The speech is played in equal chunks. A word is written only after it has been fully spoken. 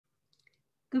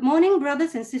Good morning,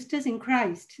 brothers and sisters in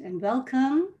Christ, and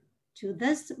welcome to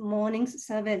this morning's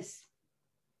service.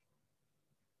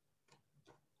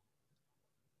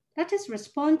 Let us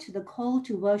respond to the call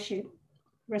to worship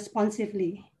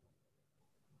responsively.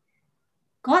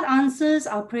 God answers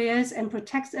our prayers and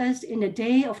protects us in a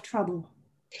day of trouble.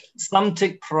 Some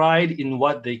take pride in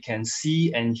what they can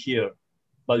see and hear,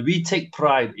 but we take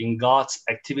pride in God's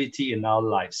activity in our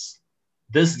lives.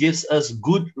 This gives us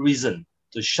good reason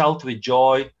to shout with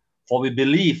joy, for we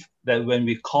believe that when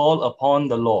we call upon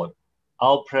the Lord,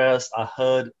 our prayers are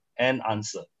heard and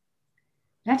answered.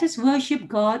 Let us worship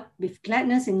God with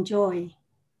gladness and joy.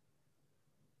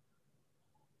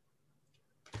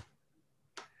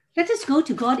 Let us go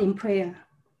to God in prayer.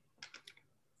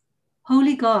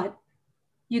 Holy God,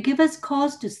 you give us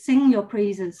cause to sing your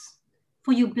praises,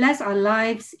 for you bless our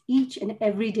lives each and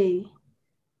every day,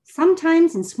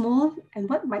 sometimes in small and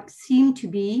what might seem to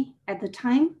be, at the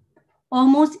time,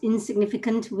 almost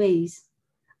insignificant ways.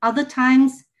 Other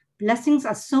times, blessings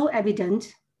are so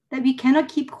evident that we cannot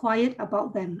keep quiet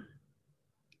about them.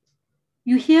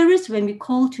 You hear us when we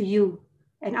call to you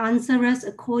and answer us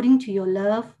according to your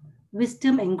love,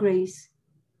 wisdom, and grace,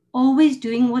 always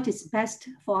doing what is best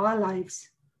for our lives.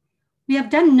 We have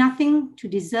done nothing to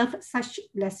deserve such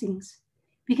blessings.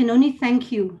 We can only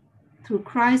thank you through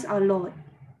Christ our Lord.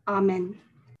 Amen.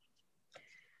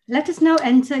 Let us now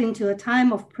enter into a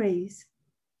time of praise.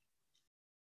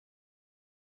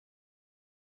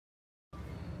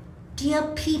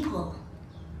 Dear people,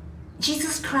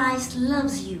 Jesus Christ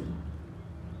loves you.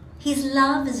 His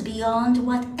love is beyond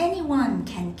what anyone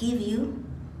can give you.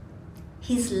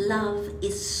 His love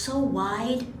is so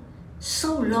wide,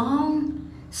 so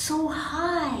long, so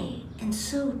high, and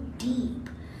so deep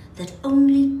that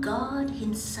only God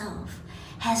Himself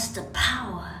has the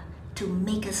power to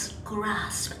make us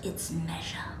grasp its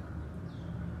measure.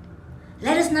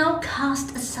 Let us now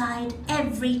cast aside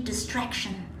every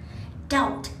distraction,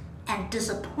 doubt, and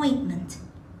disappointment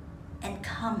and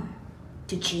come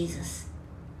to Jesus.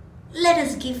 Let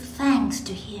us give thanks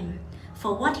to Him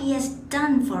for what He has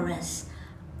done for us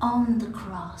on the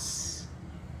cross.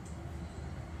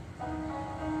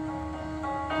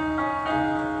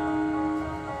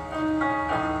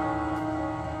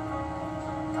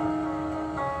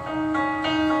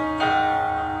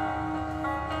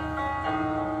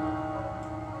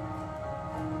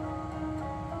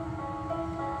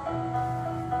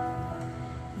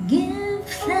 Give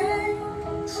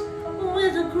thanks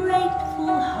with a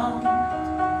grateful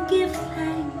heart. Give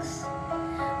thanks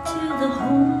to the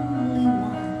Holy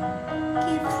One.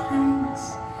 Give thanks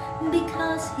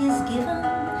because He's given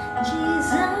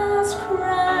Jesus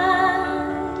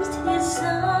Christ, His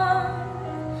Son.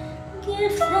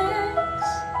 Give thanks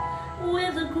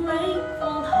with a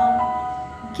grateful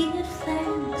heart. Give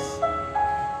thanks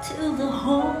to the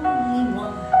Holy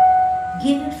One.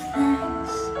 Give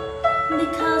thanks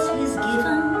because He's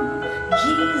given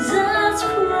Jesus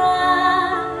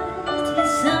Christ,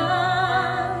 His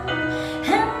Son.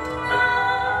 And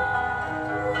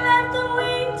now let the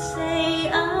weak say,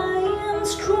 I am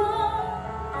strong.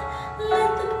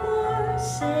 Let the poor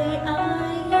say, I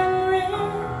am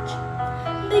rich,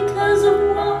 because of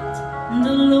what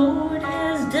the Lord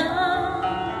has done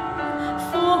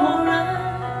for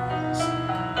us.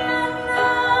 And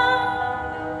now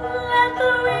let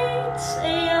the weak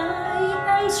say, I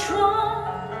am strong.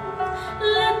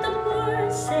 Let the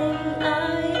poor say, I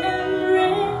am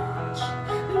rich,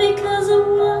 because of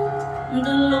what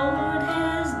the Lord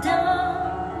has done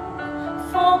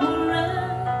for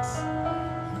us.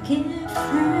 Give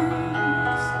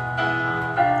thanks.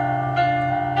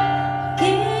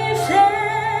 Give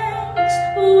thanks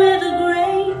with a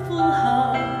grateful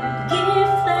heart.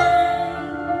 Give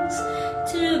thanks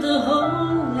to the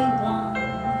Holy One.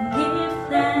 Give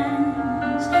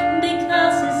thanks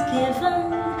because He's given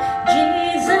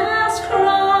Jesus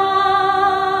Christ,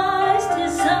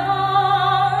 His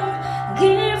Son.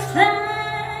 Give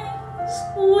thanks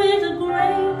with a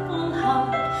grateful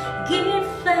heart. Give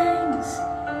thanks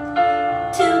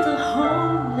to the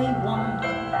Holy One.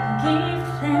 Give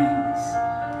thanks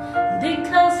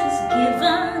because He's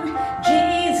given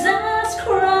Jesus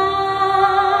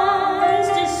Christ,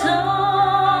 His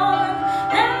Son.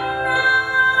 And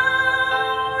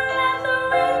now let the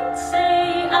weak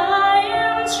say, I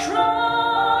am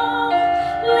strong.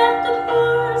 Let the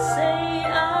poor say,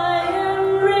 I am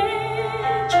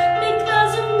rich,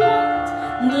 because of what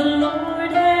the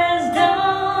Lord has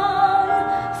done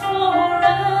for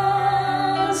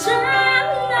us. And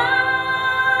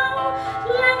now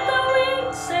let the weak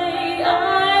say, I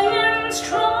am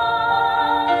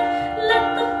strong. Let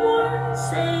the poor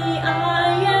say, I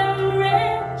am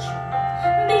rich,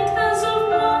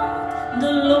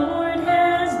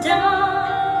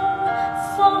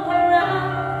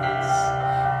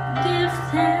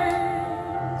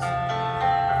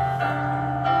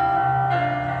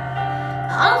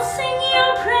 I'll sing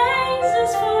your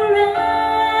praises forever,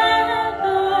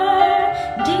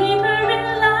 deeper in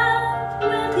love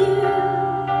with you.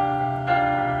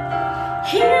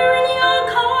 Here in your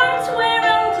courts where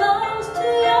I'm close to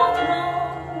your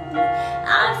throne, I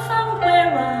found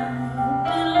where I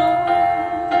belong.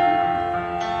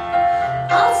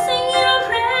 I'll sing your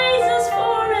praises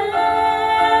forever,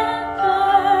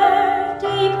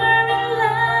 deeper in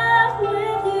love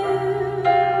with you.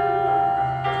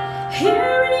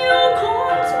 Here in your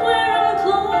courts where I'm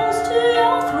close to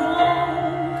your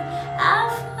throne, I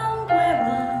found where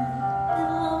I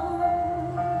belong.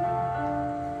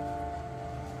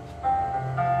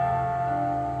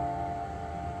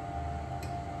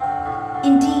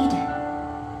 Indeed,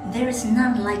 there is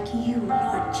none like you,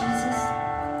 Lord Jesus.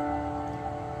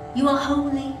 You are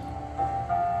holy,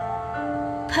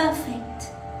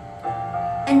 perfect,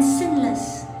 and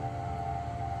sinless.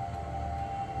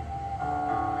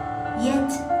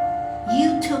 Yet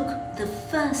you took the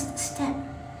first step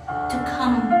to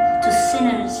come to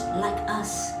sinners like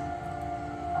us.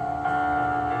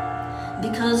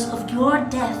 Because of your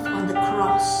death on the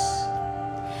cross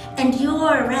and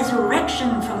your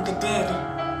resurrection from the dead,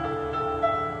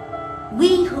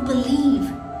 we who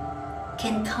believe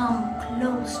can come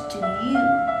close to you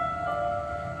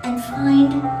and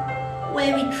find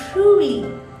where we truly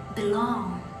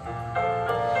belong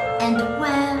and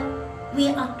where we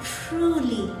are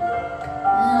truly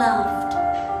loved.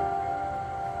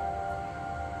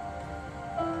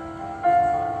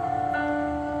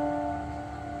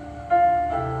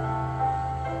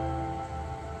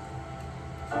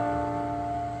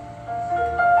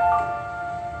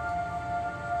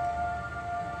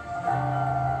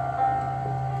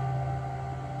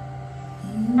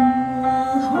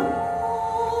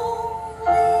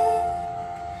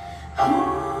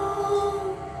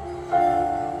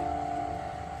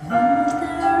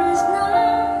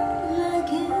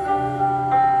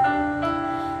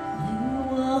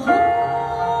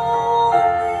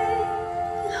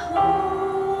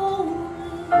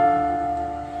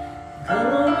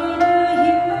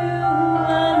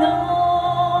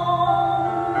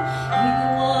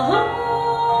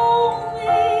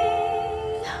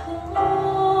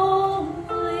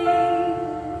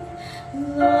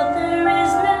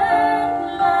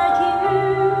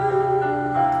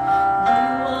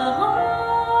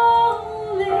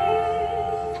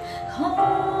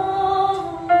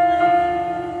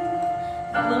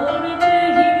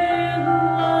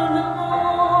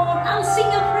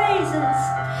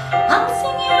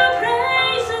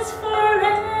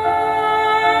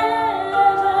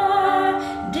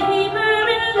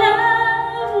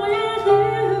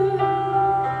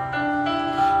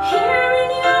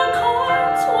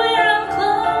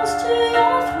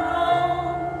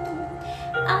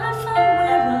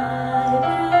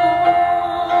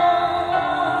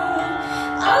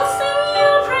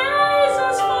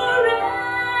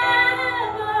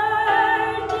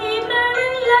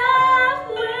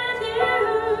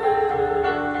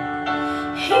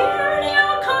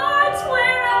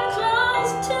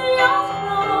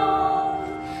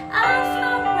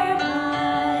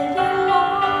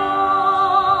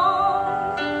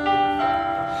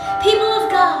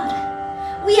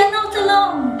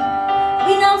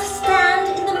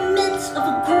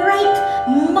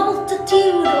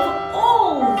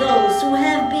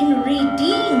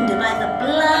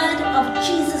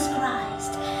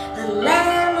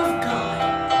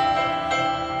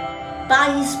 By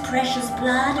his precious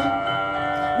blood,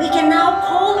 we can now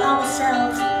call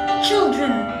ourselves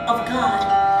children of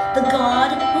God, the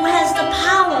God who has the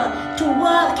power to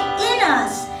work in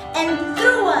us and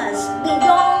through us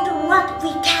beyond what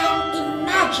we can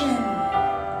imagine.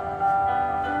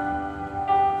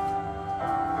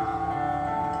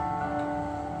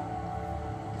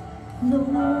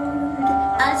 Lord,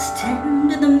 I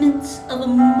stand in the midst of a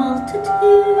multitude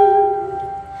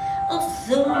of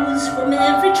those from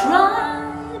every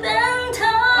tribe and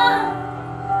tongue.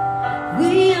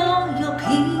 We are your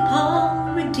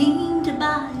people, redeemed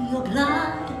by your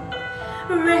blood,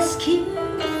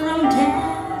 rescued from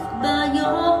death by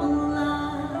your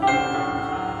love.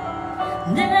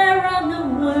 There are no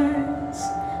words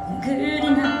good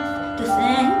enough to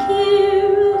thank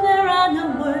you. There are no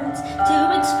words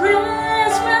to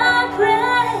express my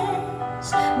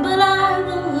praise, but I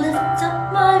will lift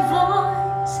up my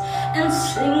voice and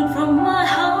sing from my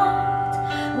heart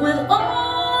with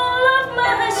all of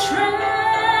my strength.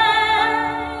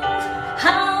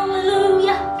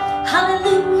 Hallelujah,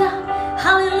 hallelujah,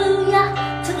 hallelujah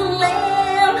to the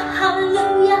Lamb.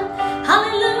 Hallelujah,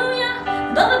 hallelujah.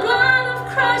 By the blood of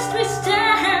Christ we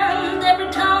stand. Every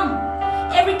tongue,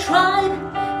 every tribe,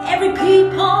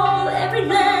 people, every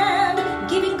land,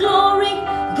 giving glory,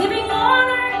 giving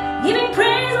honor, giving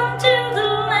praise unto the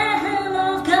Lamb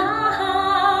of God.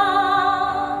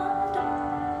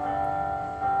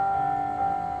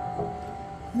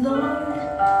 Lord,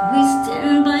 we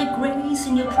stand by grace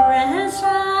in your presence,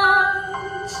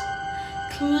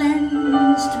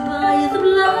 cleansed by the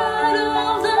blood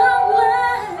of the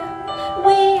Lamb.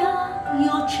 We are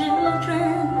your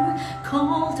children,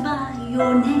 called by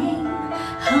your name.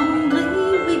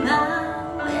 Humbly we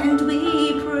bow and we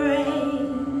pray.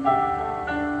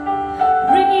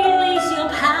 Release your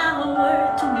power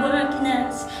to work in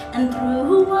us and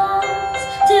through us,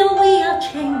 till we are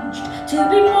changed to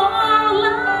be more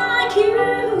like you.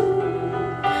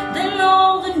 Then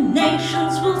all the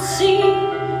nations will see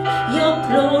your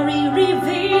glory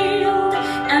revealed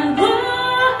and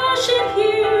worship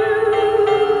you.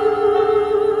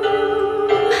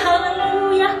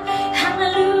 Hallelujah,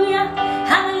 hallelujah,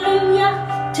 hallelujah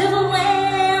to the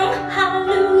Lamb.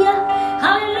 Hallelujah,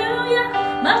 hallelujah.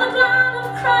 By the blood of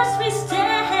Christ we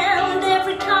stand.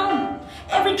 Every tongue,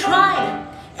 every tribe,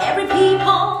 every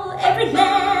people, every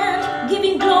land,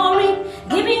 giving glory,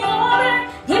 giving honor,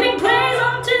 giving praise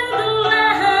unto the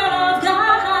Lamb of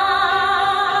God.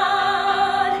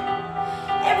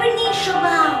 Every knee shall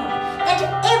bow and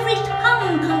every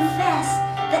tongue confess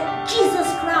that Jesus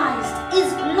Christ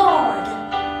is Lord.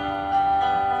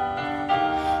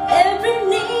 Every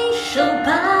knee shall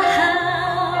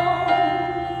bow,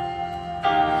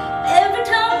 every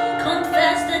tongue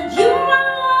confess that you are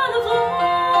Lord of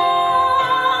all.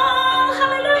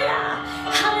 Hallelujah,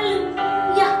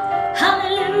 hallelujah,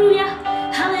 hallelujah,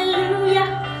 hallelujah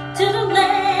to the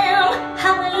Lamb.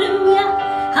 Hallelujah,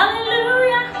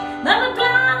 hallelujah. By the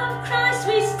blood of Christ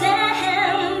we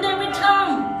stand. Every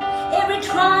tongue, every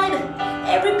tribe,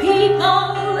 every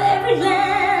people, every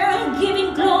land,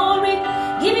 giving glory,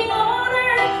 giving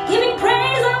honor, giving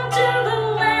praise unto the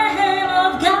Lamb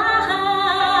of God.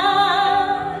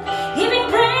 Giving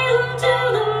praise unto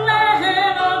the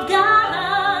Lamb of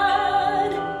God.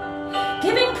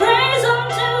 Giving praise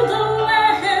unto the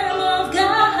Lamb of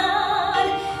God.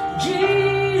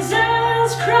 Jesus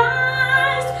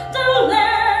Christ, the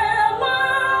Lamb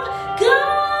of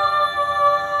God.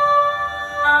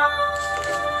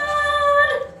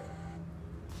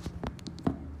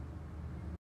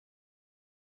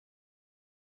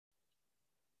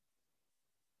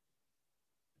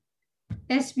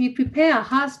 As we prepare our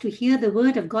hearts to hear the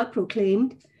word of God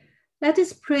proclaimed, let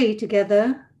us pray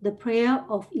together the prayer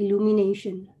of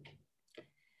illumination.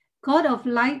 God of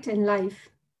light and life,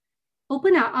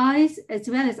 open our eyes as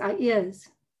well as our ears,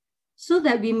 so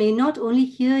that we may not only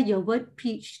hear your word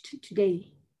preached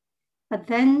today, but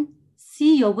then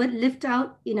see your word lived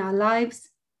out in our lives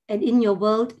and in your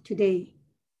world today.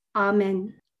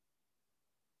 Amen.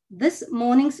 This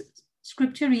morning's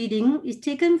scripture reading is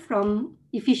taken from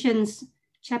Ephesians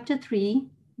chapter 3,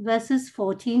 verses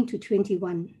 14 to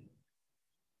 21.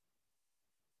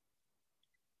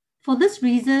 For this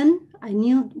reason, I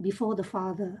kneel before the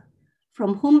Father,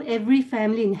 from whom every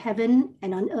family in heaven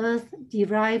and on earth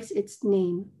derives its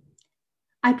name.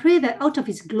 I pray that out of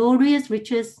his glorious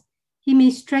riches, he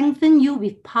may strengthen you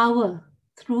with power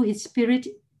through his Spirit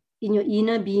in your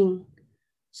inner being,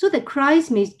 so that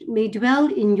Christ may dwell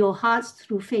in your hearts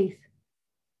through faith.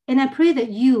 And I pray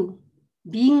that you,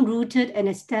 being rooted and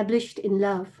established in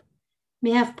love,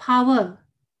 may have power,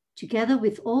 together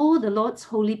with all the Lord's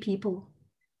holy people,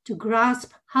 to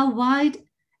grasp how wide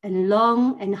and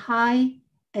long and high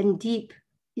and deep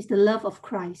is the love of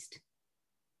Christ,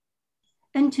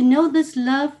 and to know this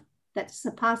love that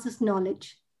surpasses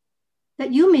knowledge,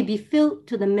 that you may be filled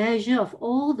to the measure of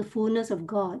all the fullness of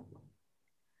God.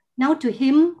 Now to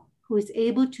him who is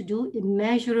able to do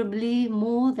immeasurably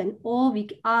more than all we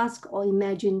ask or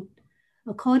imagine,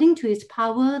 according to his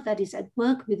power that is at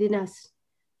work within us,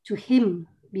 to him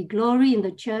be glory in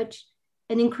the church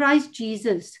and in Christ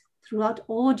Jesus throughout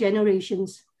all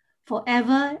generations,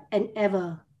 forever and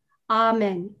ever.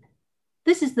 Amen.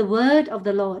 This is the word of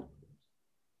the Lord.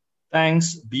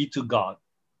 Thanks be to God.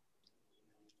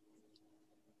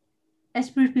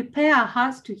 As we prepare our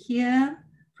hearts to hear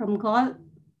from God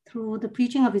through the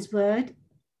preaching of his word,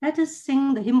 let us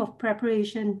sing the hymn of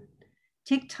preparation.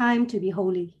 Take time to be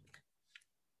holy.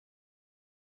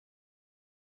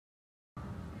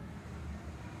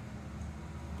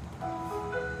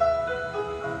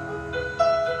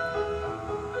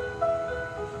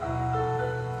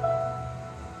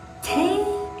 Take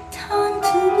time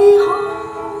to be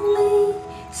holy,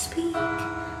 speak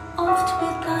oft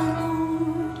with thy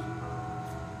Lord,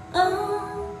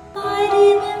 abide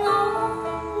in him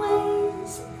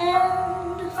always,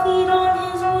 and feed on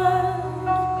his word.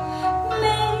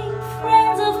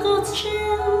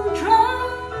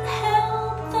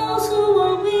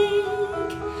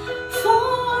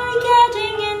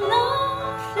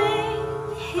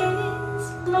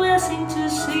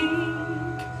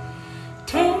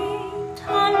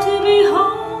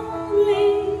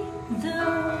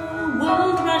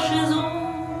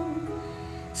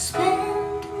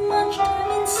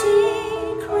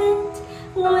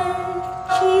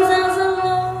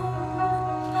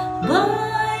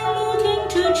 By looking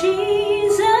to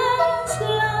Jesus,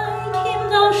 like him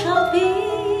thou shalt be.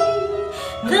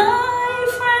 Thy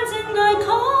friends in thy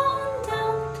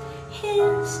conduct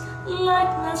his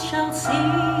likeness shall see.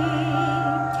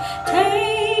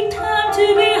 Take time to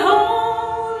be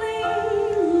holy,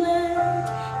 let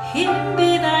him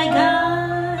be thy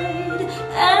guide,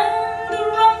 and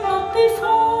run not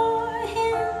before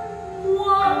him,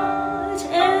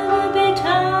 whatever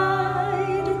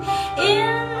betide. In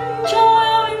joy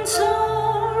or in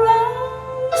sorrow,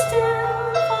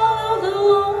 still follow the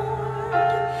Lord,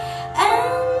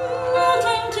 and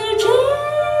looking to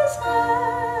Jesus,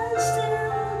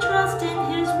 still trust in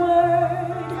his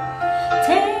word.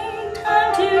 Take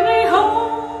time to be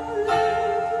holy,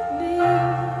 be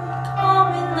calm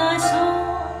in thy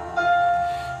soul.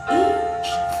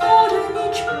 Each thought and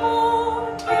each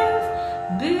motive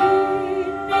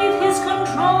beneath his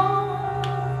control.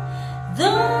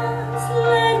 Thus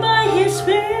led by his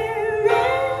spirit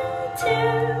to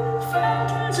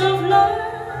fountains of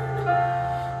love,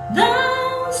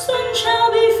 thou soon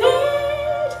shalt be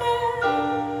fitted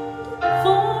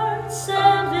for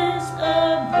service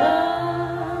above.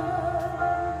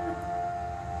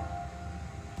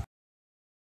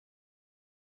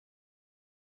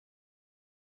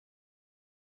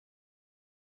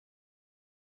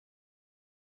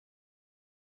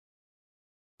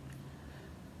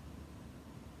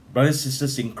 Brothers and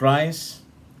sisters in Christ,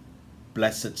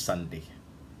 blessed Sunday.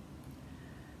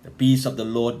 The peace of the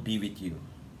Lord be with you.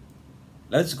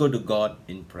 Let's go to God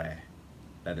in prayer.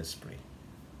 Let us pray.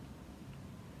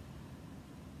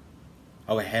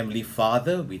 Our Heavenly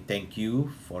Father, we thank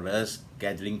you for us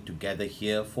gathering together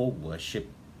here for worship.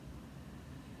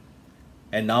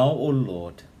 And now, O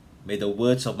Lord, may the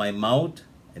words of my mouth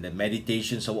and the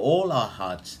meditations of all our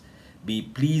hearts be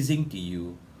pleasing to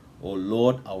you, O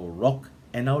Lord, our rock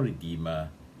and our Redeemer,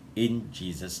 in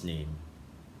Jesus' name.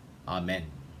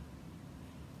 Amen.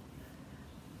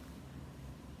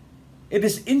 It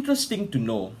is interesting to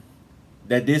know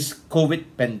that this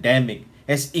COVID pandemic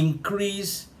has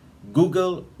increased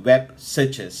Google web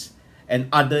searches and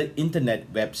other internet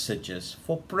web searches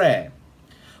for prayer.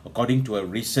 According to a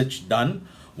research done,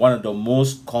 one of the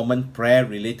most common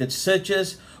prayer-related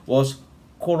searches was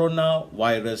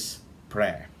coronavirus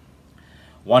prayer.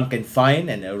 One can find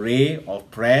an array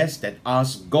of prayers that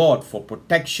ask God for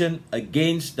protection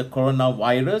against the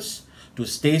coronavirus, to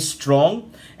stay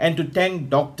strong, and to thank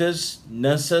doctors,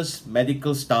 nurses,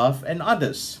 medical staff, and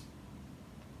others.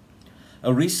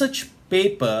 A research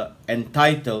paper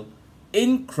entitled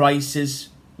 "In Crisis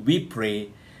We Pray,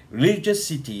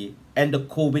 Religiosity and the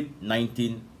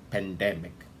COVID-19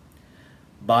 Pandemic"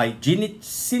 by Jeanette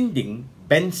Sinding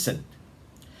Benson.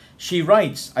 She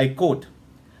writes, I quote,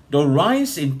 "The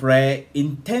rise in prayer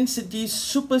intensity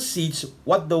supersedes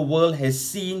what the world has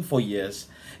seen for years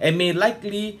and may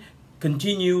likely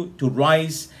continue to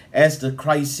rise as the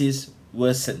crisis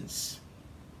worsens."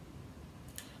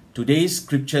 Today's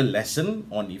scripture lesson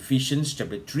on Ephesians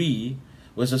chapter 3,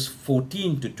 verses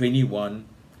 14 to 21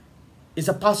 is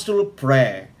a pastoral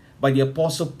prayer by the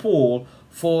Apostle Paul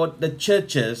for the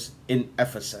churches in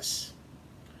Ephesus.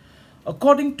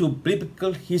 According to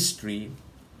biblical history,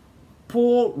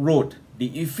 Paul wrote the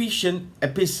Ephesian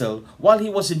epistle while he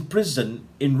was in prison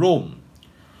in Rome.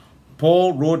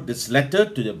 Paul wrote this letter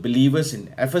to the believers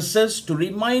in Ephesus to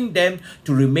remind them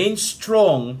to remain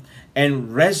strong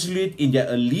and resolute in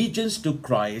their allegiance to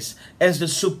Christ as the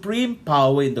supreme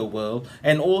power in the world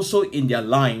and also in their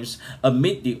lives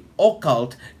amid the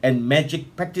occult and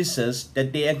magic practices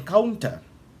that they encounter.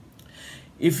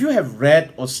 If you have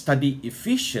read or studied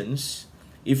Ephesians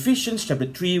chapter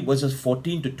 3 verses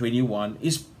 14 to 21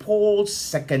 is Paul's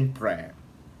second prayer.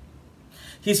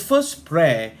 His first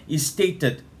prayer is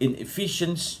stated in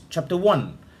Ephesians chapter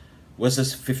 1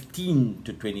 verses 15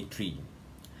 to 23.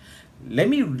 Let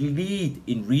me lead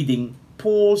in reading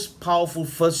Paul's powerful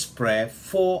first prayer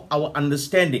for our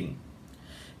understanding.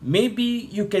 Maybe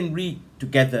you can read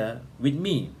together with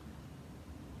me.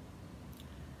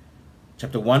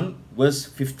 Chapter 1 verse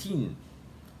 15.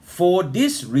 "For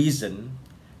this reason,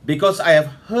 because I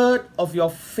have heard of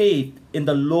your faith in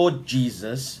the Lord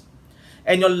Jesus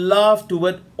and your love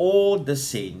toward all the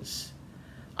saints,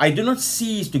 I do not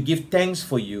cease to give thanks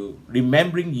for you,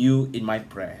 remembering you in my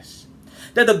prayers,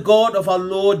 that the God of our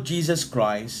Lord Jesus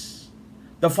Christ,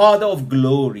 the Father of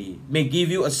glory, may give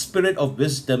you a spirit of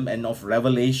wisdom and of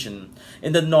revelation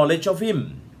in the knowledge of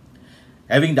him,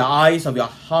 having the eyes of your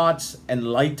hearts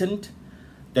enlightened,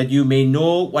 that you may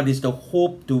know what is the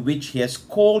hope to which he has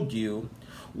called you,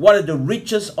 what are the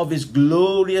riches of his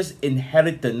glorious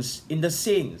inheritance in the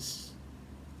saints,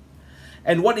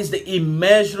 and what is the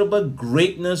immeasurable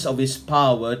greatness of his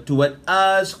power toward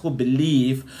us who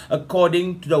believe,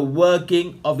 according to the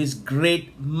working of his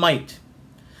great might,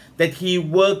 that he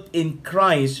worked in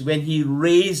Christ when he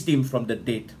raised him from the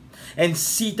dead and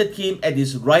seated him at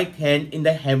his right hand in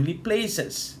the heavenly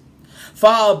places,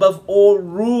 far above all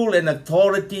rule and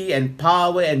authority and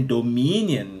power and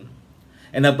dominion,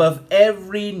 and above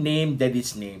every name that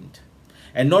is named,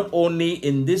 and not only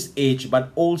in this age,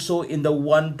 but also in the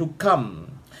one to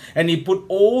come. And he put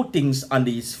all things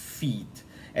under his feet,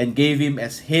 and gave him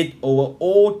as head over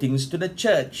all things to the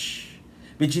church,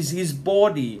 which is his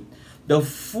body, the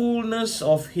fullness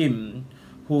of him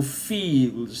who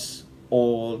fills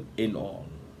all in all.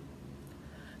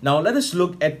 Now let us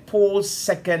look at Paul's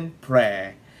second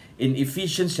prayer in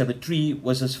Ephesians chapter 3,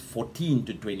 verses 14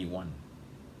 to 21.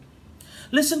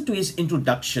 Listen to his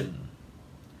introduction.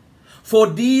 For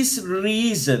this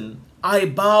reason, I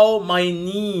bow my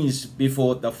knees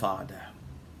before the Father.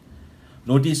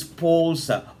 Notice Paul's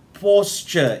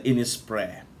posture in his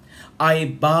prayer. I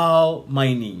bow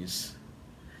my knees.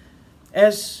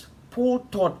 As Paul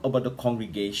thought about the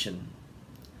congregation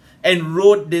and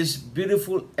wrote this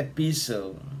beautiful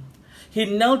epistle, he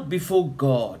knelt before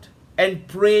God and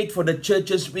prayed for the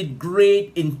churches with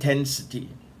great intensity.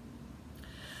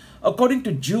 According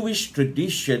to Jewish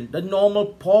tradition, the normal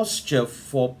posture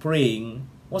for praying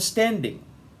was standing.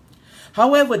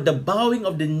 However, the bowing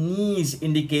of the knees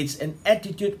indicates an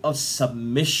attitude of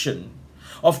submission,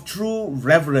 of true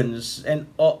reverence and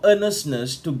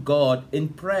earnestness to God in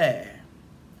prayer.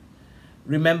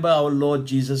 Remember our Lord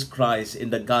Jesus Christ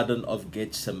in the Garden of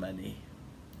Gethsemane.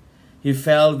 He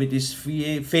fell with his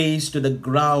face to the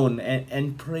ground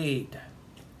and prayed.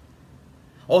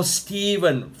 Or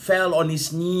Stephen fell on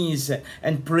his knees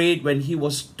and prayed when he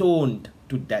was stoned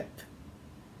to death.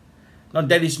 Now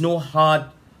there is no hard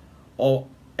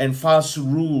and fast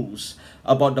rules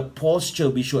about the posture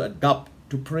we should adopt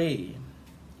to pray.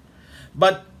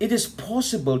 But it is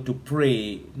possible to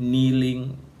pray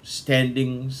kneeling,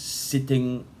 standing,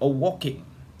 sitting, or walking.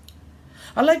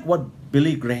 I like what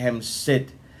Billy Graham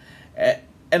said,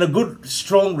 and a good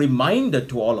strong reminder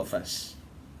to all of us.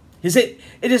 He said,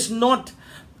 it is not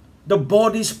the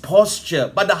body's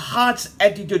posture, but the heart's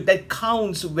attitude that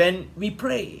counts when we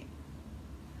pray.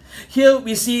 Here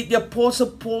we see the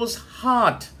Apostle Paul's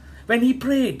heart when he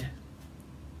prayed.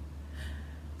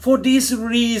 For this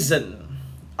reason,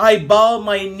 I bow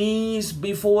my knees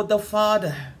before the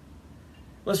Father.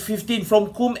 Verse 15,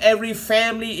 from whom every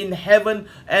family in heaven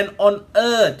and on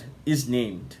earth is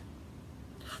named.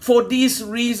 For this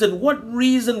reason, what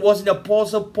reason was in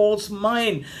Apostle Paul's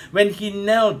mind when he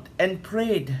knelt and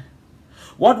prayed?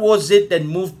 What was it that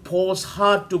moved Paul's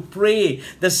heart to pray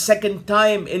the second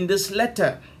time in this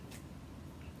letter?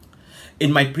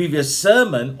 In my previous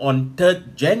sermon on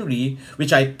 3rd January,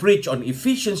 which I preached on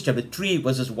Ephesians chapter 3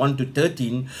 verses 1 to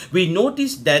 13, we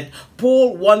noticed that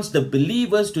Paul wants the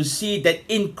believers to see that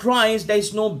in Christ there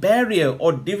is no barrier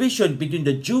or division between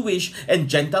the Jewish and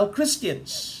Gentile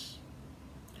Christians.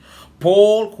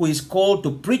 Paul, who is called to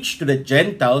preach to the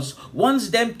Gentiles, wants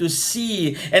them to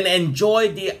see and enjoy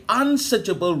the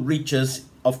unsearchable riches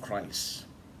of Christ.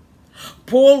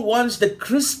 Paul wants the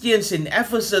Christians in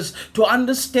Ephesus to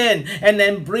understand and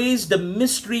embrace the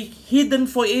mystery hidden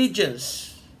for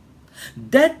ages.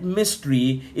 That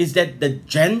mystery is that the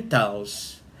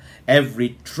Gentiles,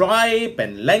 every tribe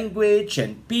and language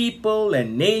and people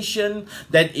and nation,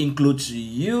 that includes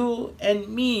you and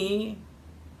me,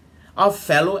 are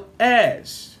fellow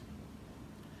heirs,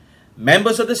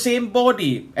 members of the same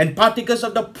body, and partakers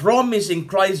of the promise in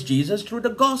Christ Jesus through the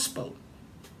gospel.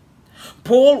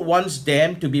 Paul wants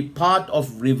them to be part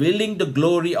of revealing the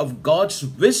glory of God's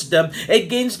wisdom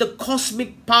against the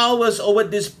cosmic powers over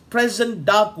this present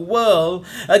dark world,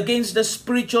 against the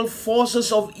spiritual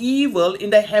forces of evil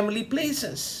in the heavenly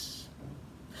places.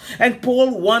 And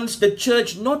Paul wants the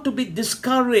church not to be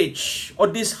discouraged or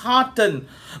disheartened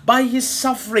by his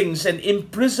sufferings and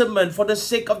imprisonment for the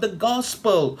sake of the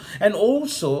gospel and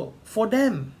also for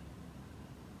them.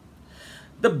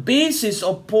 The basis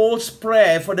of Paul's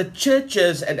prayer for the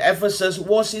churches at Ephesus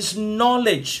was his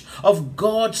knowledge of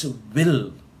God's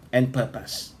will and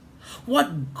purpose.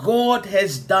 What God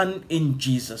has done in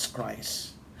Jesus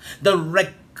Christ, the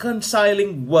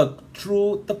reconciling work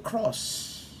through the cross.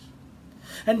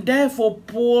 And therefore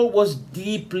Paul was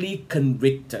deeply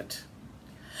convicted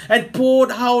and poured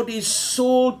out his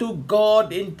soul to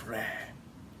God in prayer.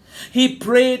 He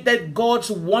prayed that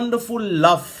God's wonderful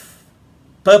love,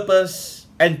 purpose,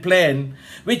 and plan,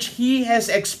 which he has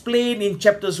explained in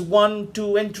chapters 1,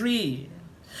 2, and 3,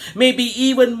 may be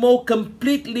even more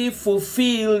completely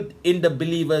fulfilled in the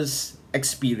believers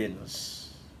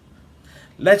experience.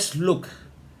 Let's look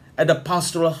at the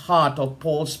pastoral heart of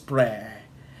Paul's prayer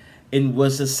in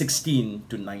verses 16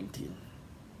 to 19.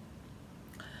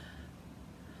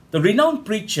 The renowned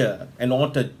preacher and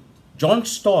author John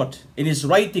Stott, in his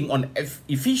writing on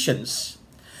Ephesians,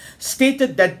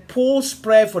 stated that Paul's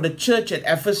prayer for the church at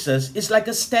Ephesus is like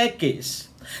a staircase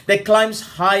that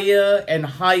climbs higher and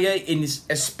higher in his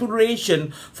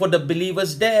aspiration for the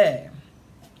believers there.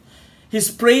 His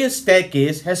prayer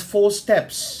staircase has 4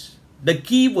 steps. The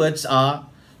key words are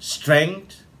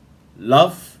strength,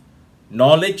 love,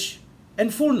 knowledge,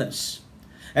 and fullness.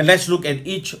 And let's look at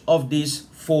each of these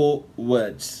 4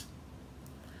 words.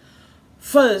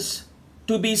 First,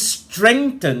 to be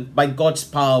strengthened by God's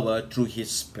power through His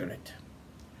Spirit.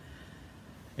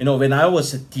 You know, when I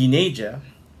was a teenager,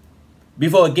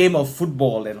 before a game of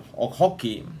football or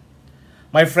hockey,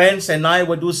 my friends and I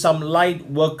would do some light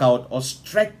workout or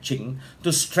stretching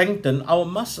to strengthen our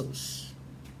muscles.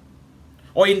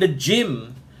 Or in the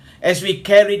gym, as we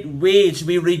carried weights,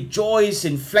 we rejoiced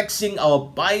in flexing our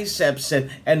biceps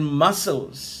and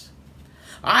muscles.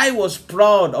 I was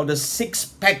proud of the 6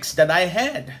 packs that I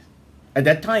had at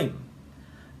that time.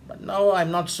 But now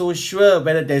I'm not so sure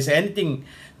whether there's anything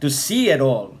to see at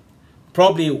all.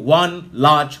 Probably one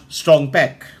large strong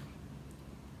pack.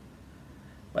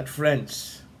 But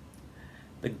friends,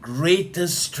 the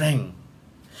greatest strength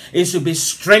is to be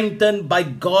strengthened by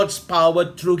God's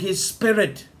power through His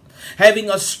Spirit, having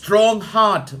a strong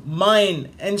heart, mind,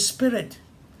 and spirit.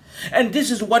 And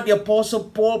this is what the Apostle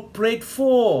Paul prayed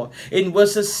for in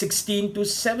verses 16 to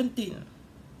 17.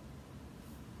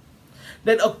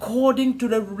 That according to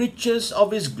the riches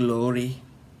of His glory,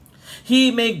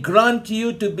 He may grant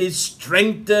you to be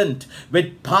strengthened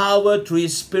with power through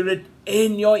His Spirit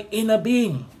in your inner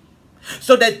being,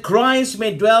 so that Christ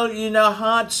may dwell in your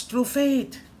hearts through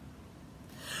faith.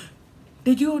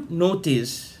 Did you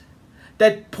notice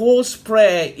that Paul's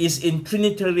prayer is in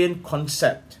Trinitarian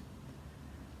concept?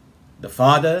 The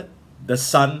Father, the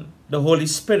Son, the Holy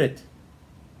Spirit.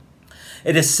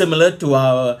 It is similar to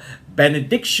our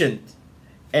benediction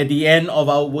at the end of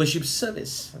our worship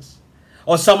service,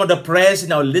 or some of the prayers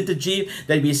in our liturgy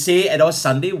that we say at our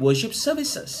Sunday worship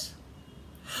services.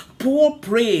 Paul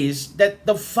prays that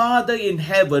the Father in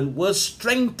heaven will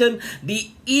strengthen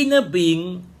the inner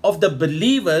being of the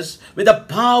believers with the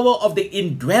power of the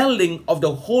indwelling of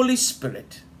the Holy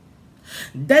Spirit.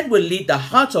 That will lead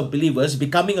the hearts of believers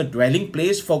becoming a dwelling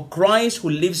place for Christ who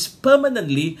lives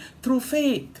permanently through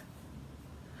faith.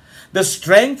 The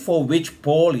strength for which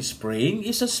Paul is praying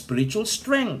is a spiritual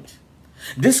strength.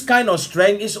 This kind of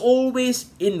strength is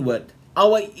always inward,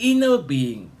 our inner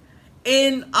being,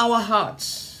 in our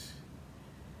hearts.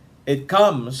 It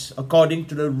comes according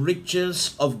to the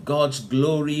riches of God's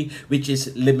glory, which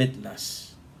is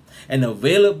limitless and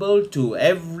available to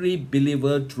every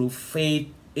believer through faith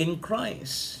in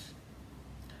Christ.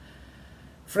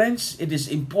 Friends, it is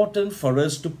important for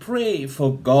us to pray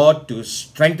for God to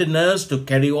strengthen us to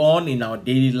carry on in our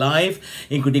daily life,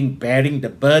 including bearing the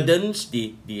burdens,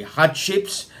 the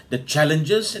hardships, the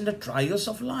challenges, and the trials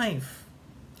of life.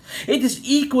 It is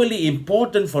equally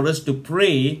important for us to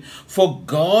pray for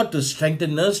God to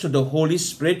strengthen us to the Holy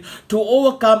Spirit to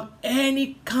overcome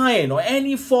any kind or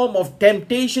any form of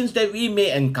temptations that we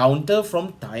may encounter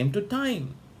from time to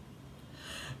time.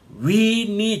 We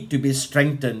need to be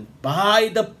strengthened by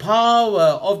the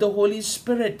power of the Holy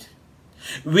Spirit.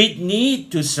 We need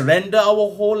to surrender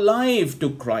our whole life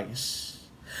to Christ.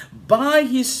 By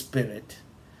His Spirit,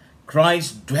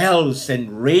 Christ dwells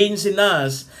and reigns in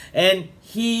us, and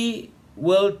He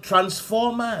will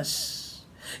transform us.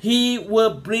 He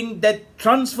will bring that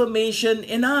transformation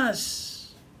in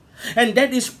us. And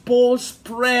that is Paul's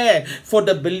prayer for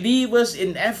the believers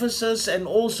in Ephesus and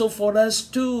also for us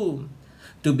too,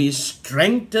 to be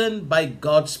strengthened by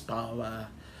God's power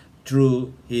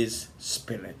through His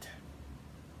Spirit.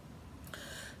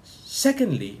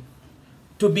 Secondly,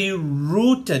 to be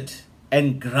rooted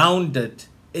and grounded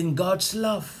in God's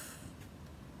love.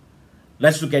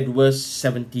 Let's look at verse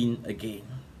 17 again.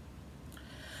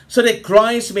 So that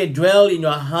Christ may dwell in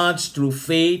your hearts through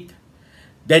faith,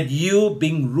 that you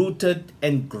being rooted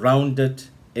and grounded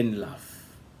in love.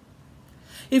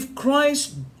 If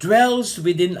Christ dwells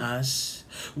within us,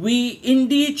 we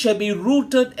indeed shall be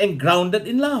rooted and grounded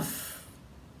in love.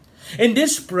 In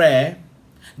this prayer,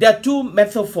 there are 2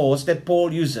 metaphors that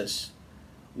Paul uses.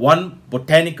 One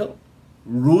botanical,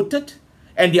 rooted,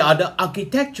 and the other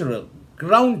architectural,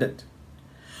 grounded.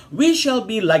 We shall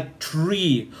be like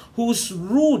tree whose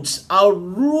roots are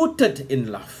rooted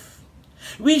in love.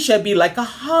 We shall be like a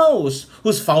house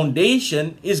whose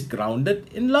foundation is grounded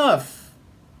in love.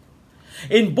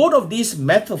 In both of these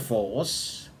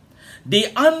metaphors, the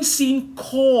unseen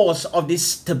cause of the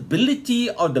stability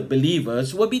of the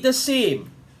believers will be the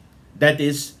same. That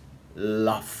is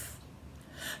love.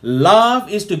 Love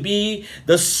is to be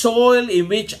the soil in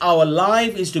which our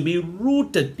life is to be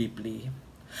rooted deeply.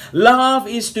 Love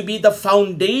is to be the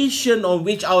foundation on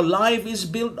which our life is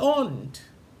built on.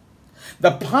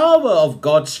 The power of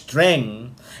God's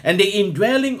strength and the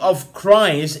indwelling of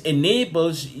Christ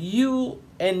enables you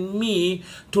and me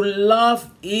to love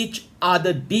each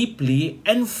other deeply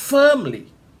and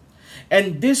firmly.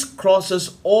 And this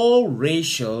crosses all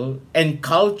racial and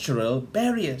cultural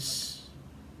barriers.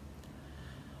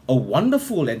 A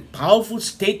wonderful and powerful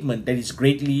statement that is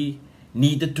greatly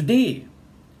needed today.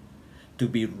 To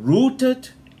be rooted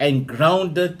and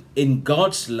grounded in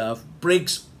God's love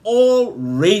breaks all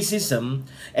racism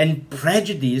and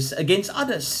prejudice against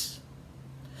others.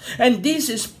 And this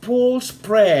is Paul's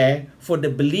prayer for the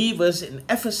believers in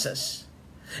Ephesus.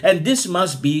 And this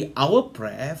must be our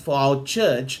prayer for our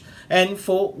church and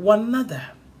for one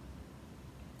another.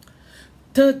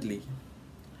 Thirdly,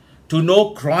 to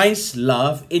know Christ's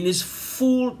love in its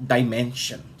full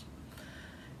dimension.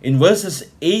 In verses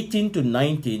 18 to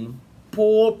 19,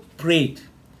 Paul prayed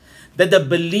that the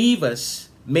believers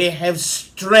may have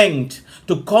strength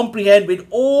to comprehend with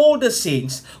all the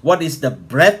saints what is the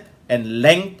breadth and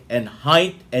length and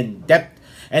height and depth,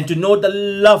 and to know the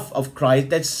love of Christ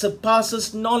that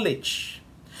surpasses knowledge,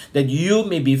 that you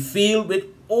may be filled with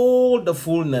all the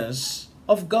fullness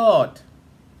of God.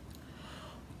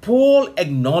 Paul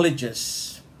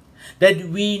acknowledges that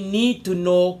we need to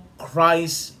know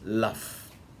Christ's love.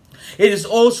 It is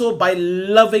also by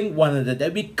loving one another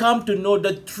that we come to know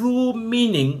the true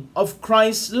meaning of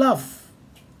Christ's love.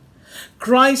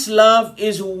 Christ's love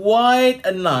is wide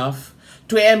enough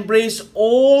to embrace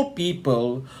all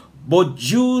people, both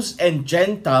Jews and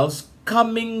Gentiles,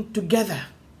 coming together.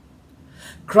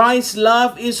 Christ's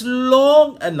love is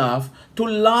long enough to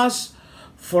last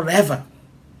forever,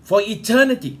 for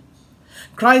eternity.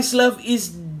 Christ's love is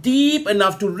deep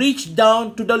enough to reach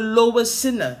down to the lowest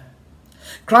sinner.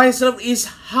 Christ's love is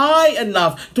high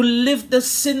enough to lift the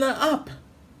sinner up.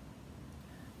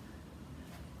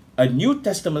 A New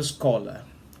Testament scholar,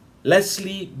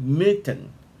 Leslie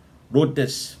Milton, wrote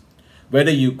this: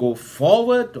 whether you go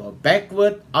forward or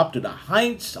backward, up to the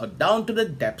heights or down to the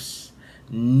depths,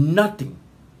 nothing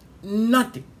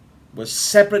will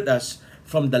separate us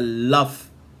from the love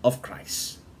of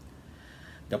Christ.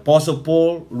 The Apostle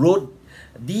Paul wrote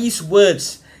these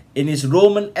words in his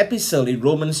Roman epistle in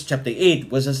Romans chapter 8,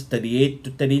 verses 38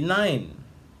 to 39.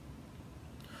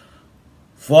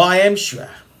 For I am sure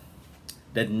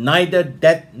that neither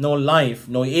death nor life,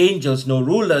 nor angels, nor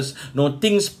rulers, nor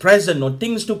things present, nor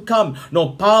things to come,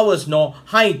 nor powers, nor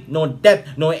height, nor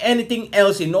depth, nor anything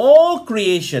else in all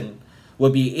creation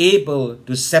will be able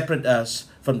to separate us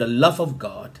from the love of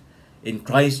God in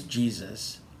Christ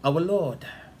Jesus our Lord.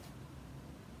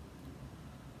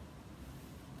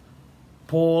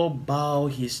 Paul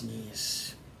bowed his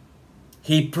knees.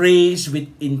 He prays with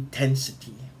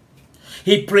intensity.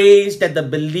 He prays that the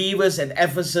believers at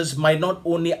Ephesus might not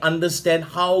only understand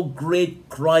how great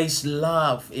Christ's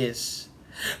love is,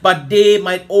 but they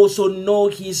might also know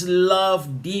his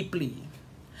love deeply.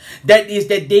 That is,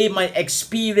 that they might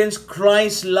experience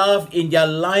Christ's love in their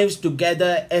lives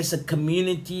together as a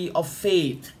community of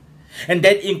faith. And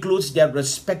that includes their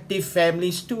respective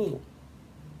families too.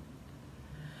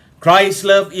 Christ's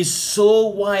love is so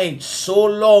wide, so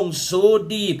long, so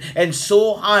deep, and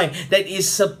so high that it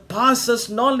surpasses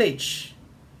knowledge.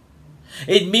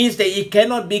 It means that it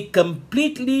cannot be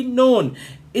completely known.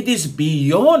 It is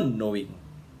beyond knowing.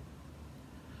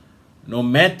 No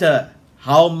matter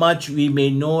how much we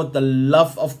may know the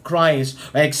love of Christ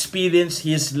or experience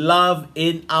his love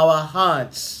in our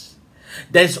hearts,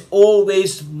 there's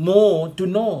always more to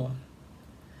know.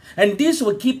 And this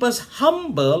will keep us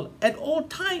humble at all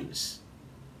times.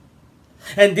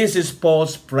 And this is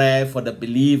Paul's prayer for the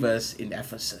believers in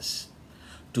Ephesus,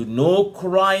 to know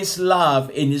Christ's love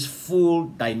in its full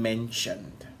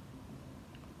dimension.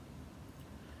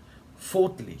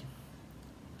 Fourthly,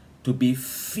 to be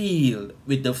filled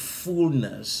with the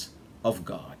fullness of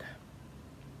God.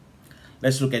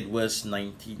 Let's look at verse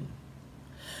 19.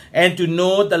 And to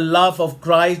know the love of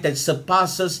Christ that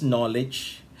surpasses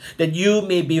knowledge, that you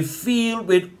may be filled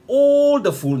with all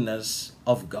the fullness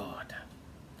of God.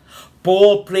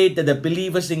 Paul prayed that the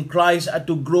believers in Christ are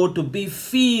to grow to be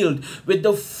filled with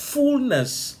the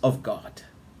fullness of God.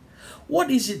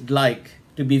 What is it like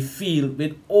to be filled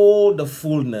with all the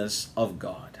fullness of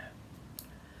God?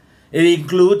 It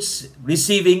includes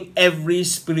receiving every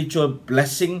spiritual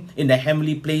blessing in the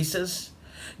heavenly places,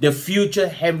 the future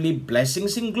heavenly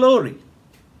blessings in glory.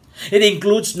 It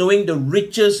includes knowing the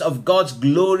riches of God's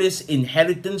glorious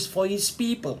inheritance for His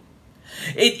people.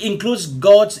 It includes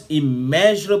God's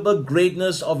immeasurable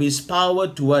greatness of His power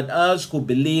toward us who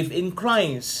believe in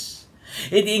Christ.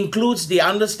 It includes the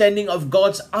understanding of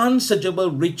God's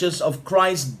unsearchable riches of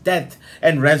Christ's death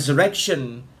and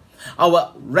resurrection,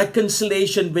 our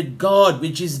reconciliation with God,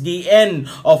 which is the end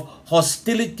of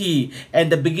hostility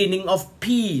and the beginning of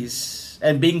peace,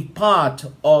 and being part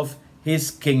of His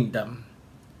kingdom.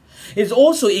 It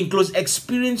also includes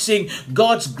experiencing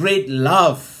God's great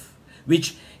love,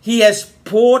 which He has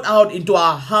poured out into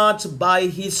our hearts by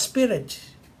His Spirit.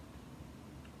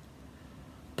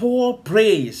 Paul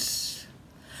prays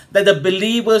that the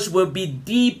believers will be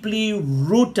deeply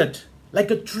rooted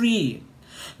like a tree,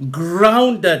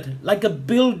 grounded like a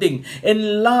building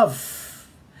in love,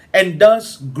 and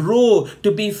thus grow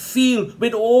to be filled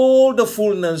with all the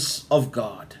fullness of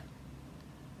God.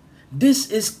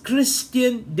 This is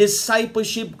Christian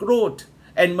discipleship growth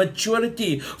and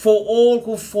maturity for all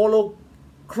who follow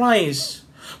Christ,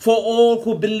 for all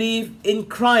who believe in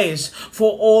Christ,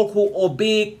 for all who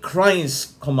obey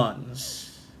Christ's commands.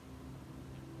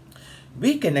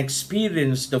 We can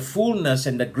experience the fullness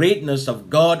and the greatness of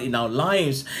God in our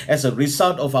lives as a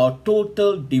result of our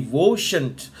total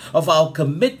devotion, of our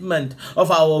commitment,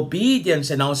 of our obedience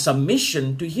and our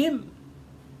submission to Him.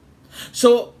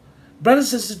 So,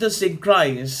 brothers and sisters in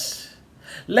Christ,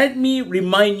 let me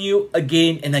remind you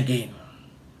again and again.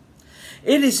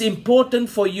 It is important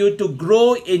for you to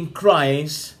grow in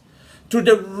Christ through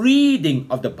the reading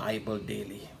of the Bible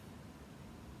daily.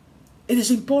 It is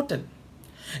important.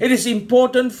 It is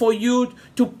important for you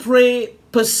to pray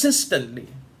persistently,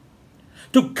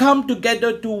 to come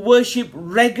together to worship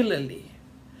regularly,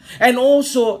 and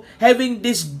also having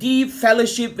this deep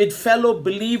fellowship with fellow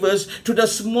believers to the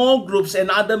small groups and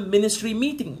other ministry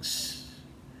meetings.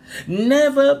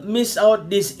 Never miss out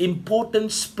these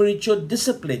important spiritual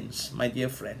disciplines, my dear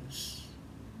friends.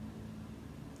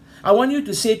 I want you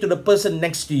to say to the person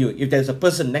next to you, if there's a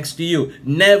person next to you,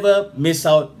 never miss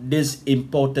out these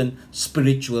important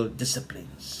spiritual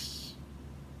disciplines.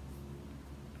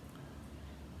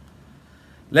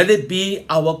 Let it be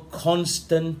our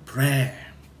constant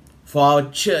prayer for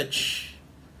our church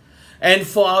and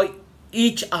for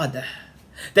each other,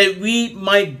 that we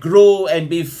might grow and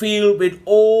be filled with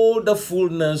all the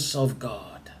fullness of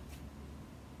God.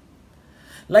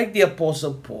 Like the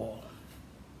Apostle Paul,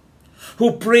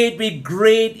 who prayed with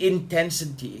great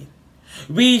intensity,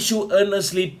 we should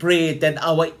earnestly pray that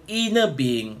our inner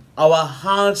being, our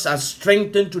hearts are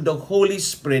strengthened through the Holy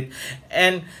Spirit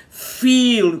and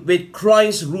filled with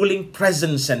Christ's ruling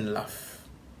presence and love.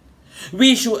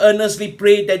 We should earnestly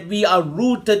pray that we are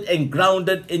rooted and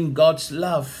grounded in God's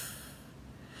love.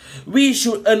 We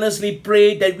should earnestly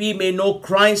pray that we may know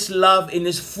Christ's love in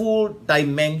its full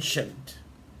dimension.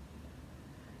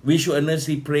 We should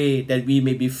earnestly pray that we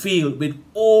may be filled with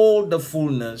all the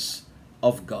fullness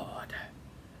of God.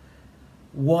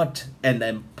 What an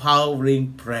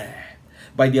empowering prayer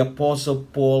by the Apostle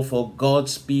Paul for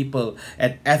God's people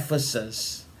at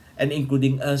Ephesus, and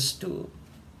including us too.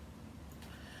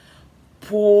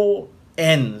 Paul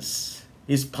ends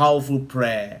his powerful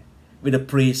prayer with a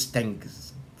praise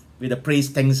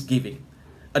thanksgiving,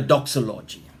 a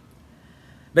doxology.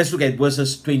 Let's look at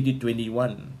verses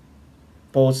 20-21.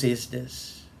 Paul says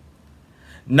this: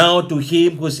 "Now to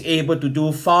Him who is able to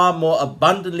do far more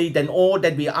abundantly than all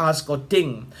that we ask or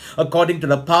think, according to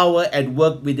the power at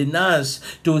work within us,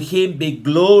 to Him be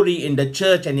glory in the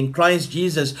church and in Christ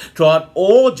Jesus throughout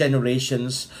all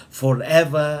generations,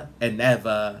 forever and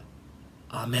ever.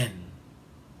 Amen."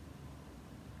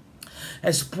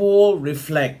 As Paul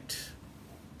reflects,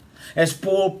 as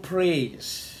Paul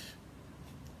prays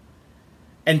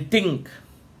and think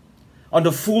on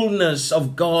the fullness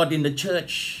of God in the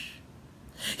church,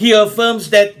 he affirms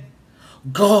that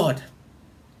God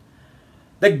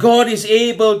is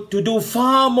able to do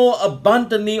far more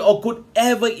abundantly or could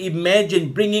ever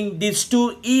imagine bringing these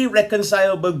two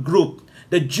irreconcilable groups,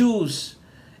 the Jews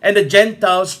and the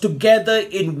Gentiles, together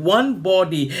in one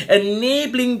body,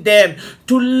 enabling them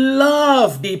to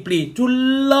love deeply, to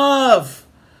love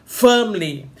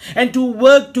firmly, and to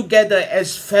work together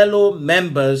as fellow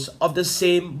members of the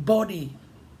same body.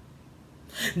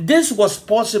 This was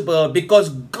possible because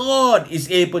God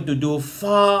is able to do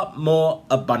far more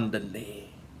abundantly.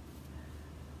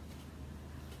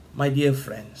 My dear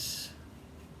friends,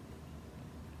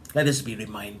 let us be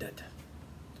reminded,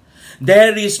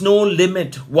 there is no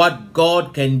limit what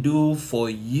God can do for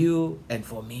you and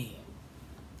for me.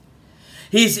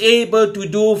 He's able to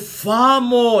do far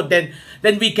more than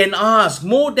we can ask,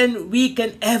 more than we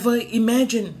can ever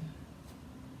imagine.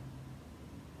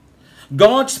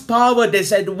 God's power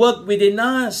that's at work within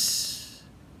us.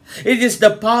 It is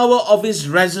the power of His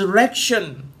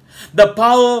resurrection, the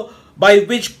power by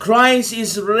which Christ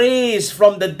is raised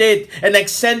from the dead and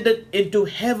ascended into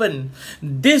heaven.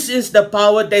 This is the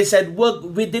power that's at work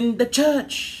within the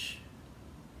church.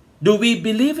 Do we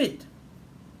believe it?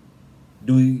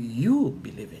 Do you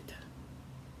believe it?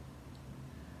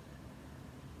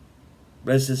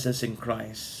 Brothers and sisters in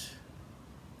Christ,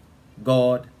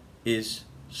 God is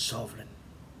sovereign.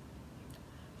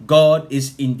 God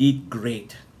is indeed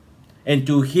great. And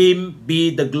to Him be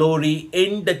the glory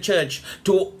in the church,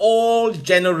 to all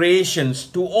generations,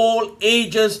 to all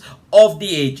ages of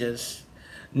the ages,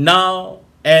 now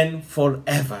and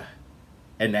forever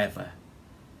and ever,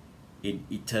 in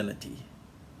eternity.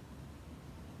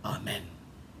 Amen.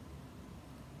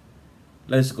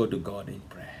 Let's go to God in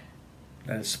prayer.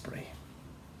 Let us pray.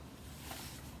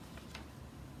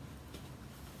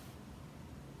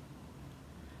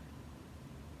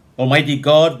 Almighty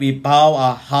God, we bow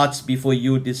our hearts before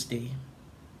you this day.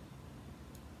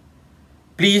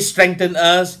 Please strengthen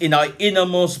us in our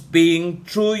innermost being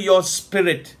through your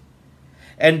Spirit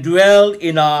and dwell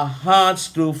in our hearts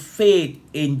through faith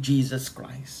in Jesus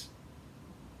Christ.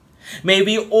 May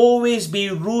we always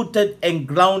be rooted and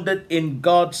grounded in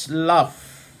God's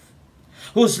love,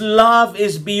 whose love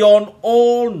is beyond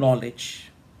all knowledge.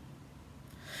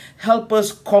 Help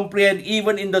us comprehend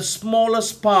even in the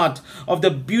smallest part of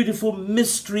the beautiful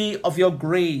mystery of your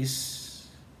grace.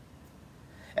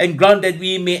 And grant that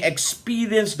we may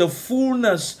experience the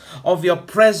fullness of your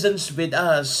presence with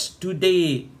us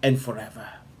today and forever.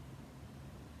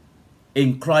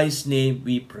 In Christ's name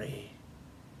we pray.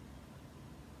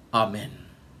 Amen.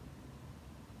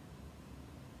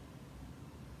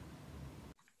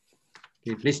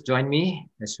 Okay, please join me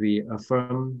as we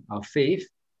affirm our faith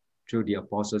through the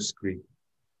Apostles' Creed.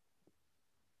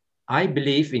 I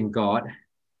believe in God,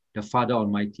 the Father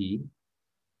Almighty,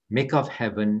 maker of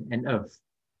heaven and earth,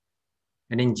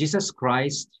 and in Jesus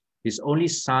Christ, His only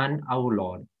Son, our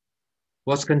Lord,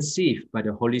 was conceived by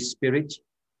the Holy Spirit,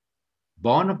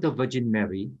 born of the Virgin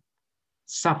Mary,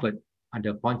 suffered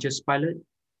under Pontius Pilate,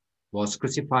 was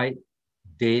crucified,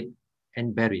 dead,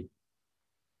 and buried.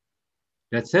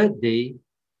 The third day,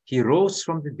 He rose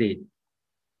from the dead.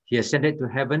 He ascended to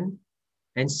heaven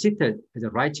and seated at the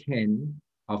right hand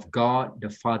of God the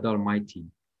Father Almighty.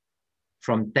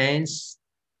 From thence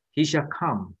He shall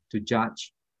come to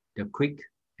judge the quick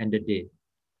and the dead.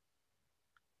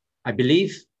 I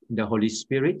believe in the Holy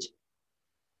Spirit,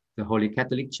 the Holy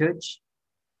Catholic Church,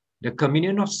 the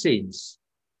communion of saints,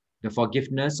 the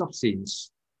forgiveness of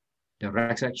sins, the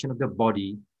resurrection of the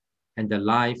body, and the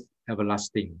life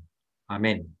everlasting.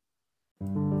 Amen.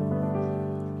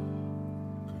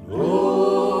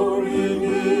 Glory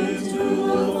be to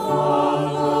the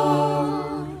Father,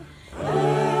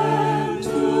 and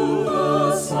to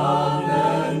the Son,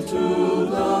 and to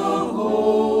the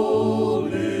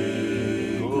Holy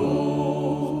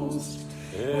Ghost,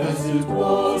 as it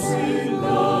was in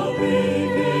the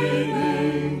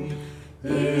beginning,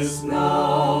 is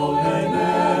now, and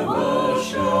ever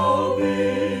shall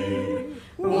be,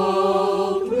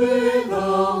 world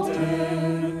without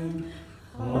end.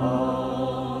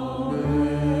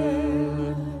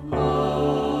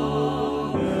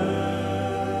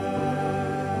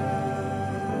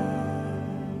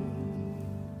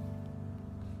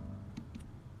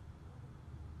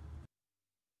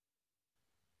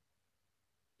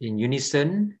 In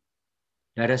unison,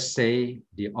 let us say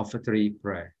the offertory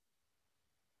prayer.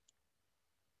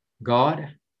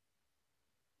 God,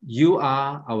 you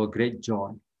are our great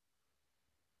joy.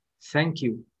 Thank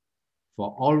you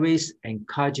for always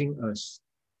encouraging us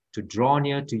to draw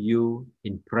near to you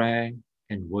in prayer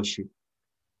and worship.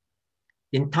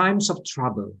 In times of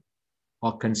trouble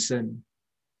or concern,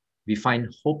 we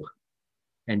find hope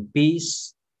and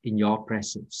peace in your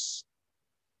presence.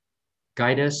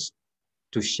 Guide us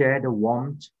to share the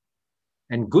warmth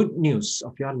and good news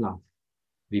of your love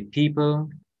with people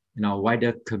in our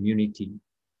wider community.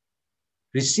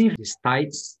 Receive these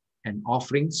tithes and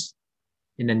offerings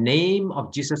in the name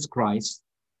of Jesus Christ,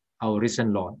 our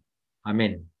risen Lord.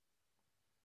 Amen.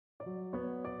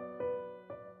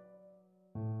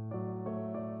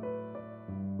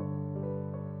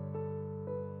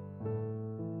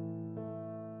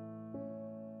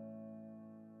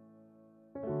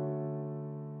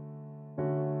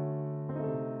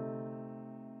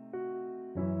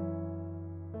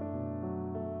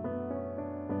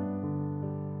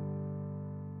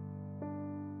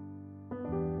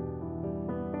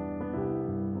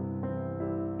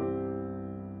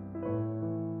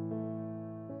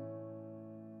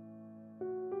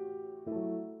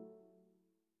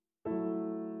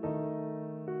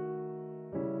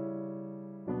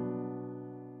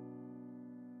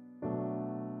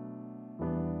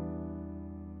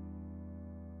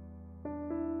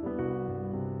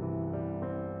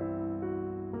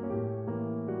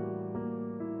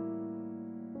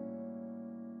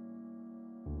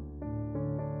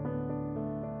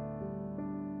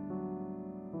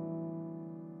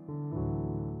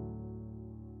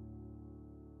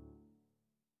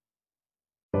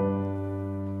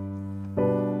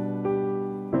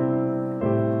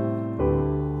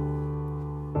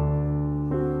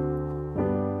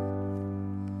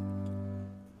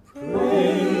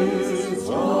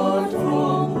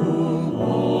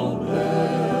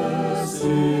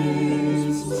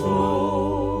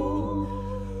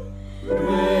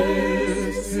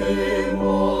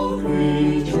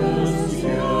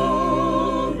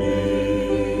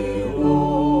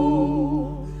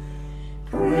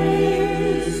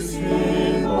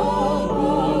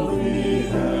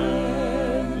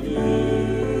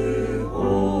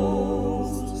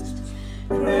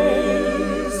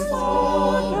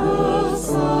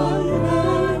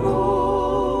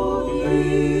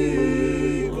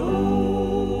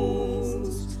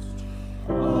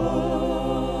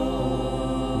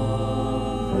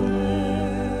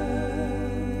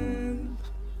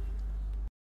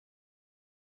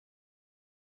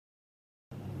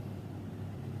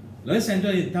 Let us enter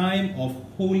a time of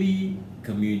Holy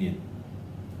Communion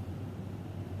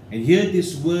and hear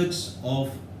these words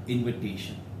of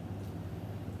invitation.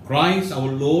 Christ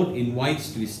our Lord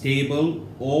invites to his table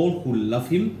all who love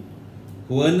him,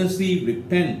 who earnestly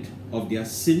repent of their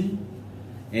sin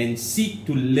and seek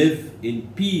to live in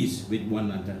peace with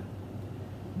one another.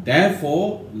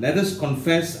 Therefore, let us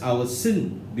confess our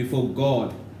sin before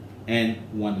God and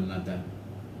one another.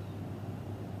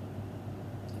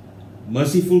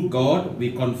 Merciful God,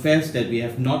 we confess that we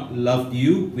have not loved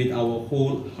you with our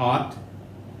whole heart.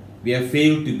 We have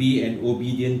failed to be an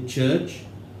obedient church.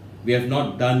 We have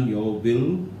not done your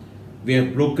will. We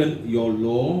have broken your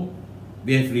law.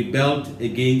 We have rebelled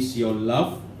against your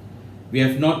love. We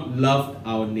have not loved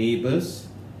our neighbors,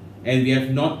 and we have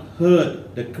not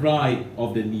heard the cry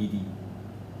of the needy.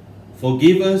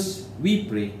 Forgive us, we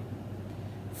pray.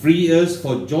 Free us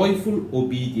for joyful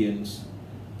obedience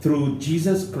through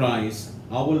Jesus Christ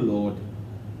our Lord.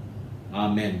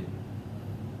 Amen.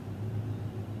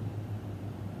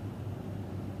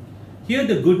 Hear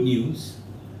the good news.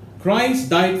 Christ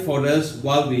died for us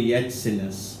while we were yet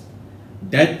sinners.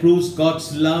 That proves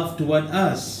God's love toward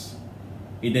us.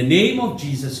 In the name of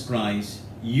Jesus Christ,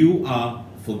 you are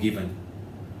forgiven.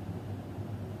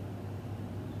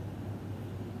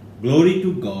 Glory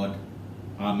to God.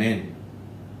 Amen.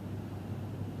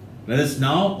 Let us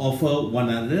now offer one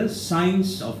another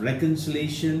signs of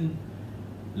reconciliation,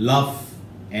 love,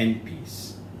 and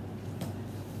peace.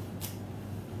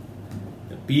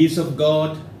 The peace of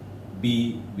God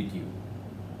be with you.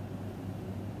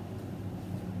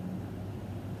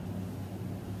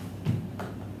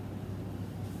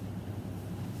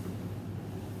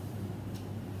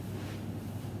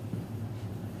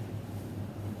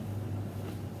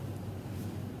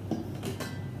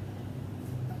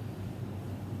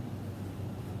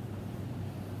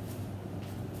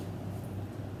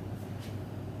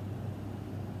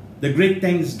 The great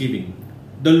thanksgiving.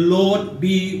 The Lord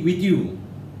be with you.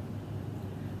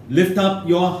 Lift up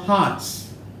your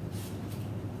hearts.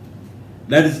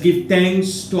 Let us give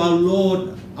thanks to our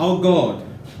Lord, our God.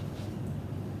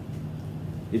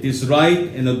 It is right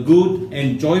and a good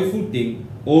and joyful thing,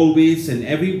 always and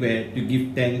everywhere, to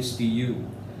give thanks to you,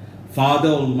 Father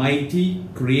Almighty,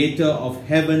 Creator of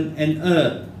heaven and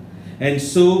earth. And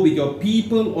so with your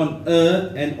people on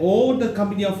earth and all the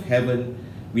company of heaven,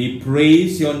 we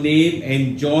praise your name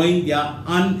and join their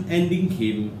unending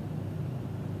hymn.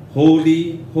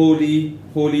 Holy, holy,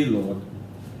 holy Lord,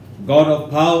 God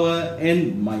of power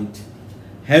and might.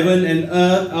 Heaven and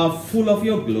earth are full of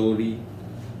your glory.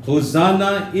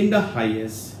 Hosanna in the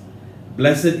highest.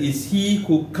 Blessed is he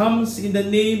who comes in the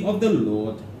name of the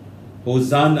Lord.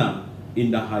 Hosanna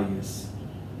in the highest.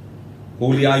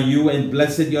 Holy are you and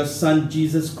blessed your Son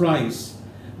Jesus Christ.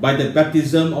 By the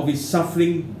baptism of his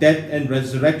suffering, death, and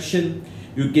resurrection,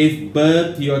 you gave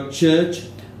birth to your church,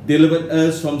 delivered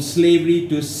us from slavery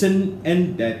to sin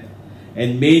and death,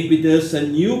 and made with us a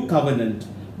new covenant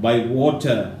by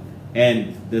water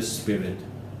and the Spirit.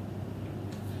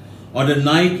 On the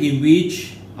night in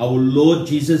which our Lord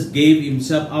Jesus gave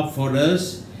himself up for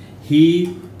us,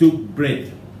 he took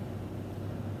bread,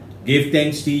 gave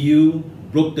thanks to you,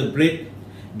 broke the bread,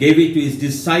 gave it to his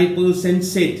disciples, and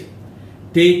said,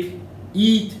 "Take,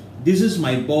 eat, this is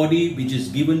my body which is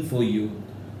given for you.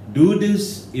 Do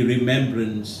this in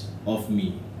remembrance of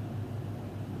me."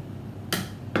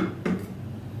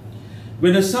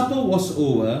 When the supper was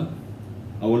over,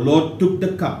 our Lord took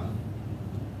the cup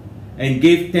and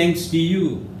gave thanks to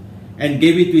you and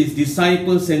gave it to his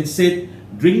disciples and said,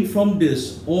 "Drink from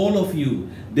this, all of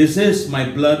you. This is my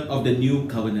blood of the new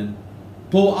covenant,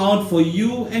 poured out for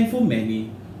you and for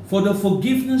many, for the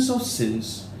forgiveness of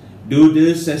sins. Do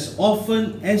this as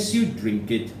often as you drink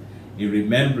it in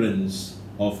remembrance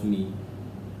of me."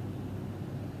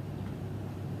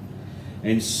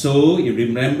 And so, in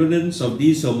remembrance of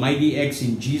these almighty acts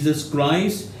in Jesus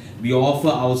Christ, we offer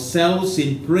ourselves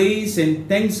in praise and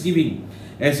thanksgiving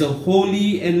as a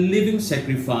holy and living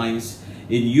sacrifice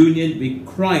in union with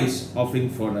Christ's offering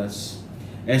for us,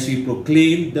 as we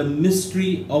proclaim the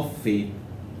mystery of faith.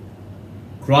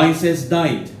 Christ has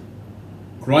died.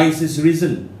 Christ is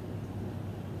risen.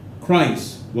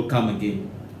 Christ will come again.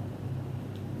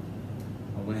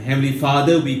 Our Heavenly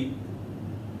Father, we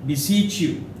beseech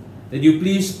you that you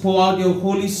please pour out your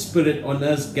Holy Spirit on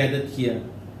us gathered here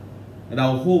at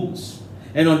our homes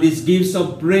and on these gifts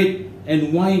of bread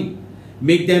and wine.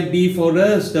 Make them be for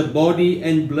us the body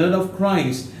and blood of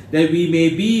Christ, that we may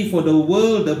be for the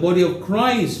world the body of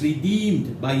Christ,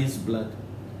 redeemed by his blood.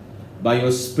 By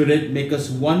your Spirit, make us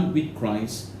one with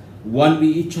Christ, one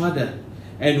with each other,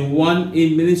 and one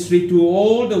in ministry to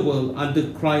all the world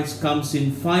until Christ comes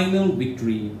in final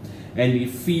victory and we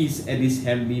feast at his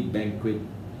heavenly banquet.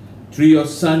 Through your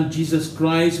Son, Jesus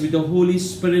Christ, with the Holy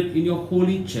Spirit in your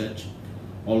holy church,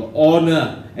 all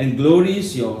honor and glory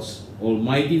is yours,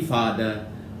 Almighty Father,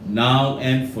 now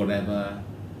and forever.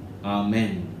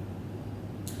 Amen.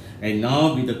 And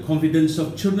now, with the confidence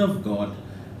of children of God,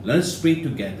 let us pray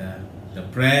together the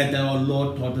prayer that our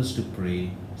Lord taught us to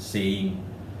pray, saying,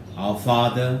 Our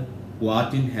Father, who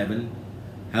art in heaven,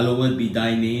 hallowed be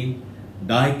thy name.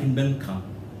 Thy kingdom come.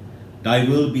 Thy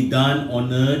will be done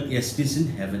on earth as it is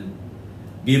in heaven.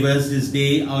 Give us this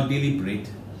day our daily bread,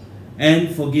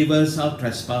 and forgive us our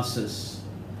trespasses,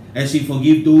 as we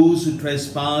forgive those who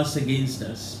trespass against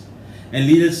us. And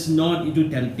lead us not into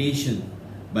temptation,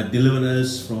 but deliver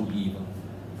us from evil.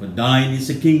 For thine is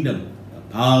the kingdom, the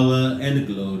power, and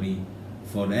the glory,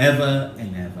 forever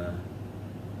and ever.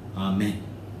 Amen.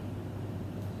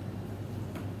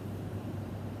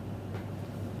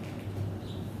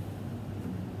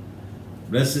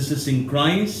 Brothers and sisters in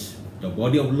Christ, the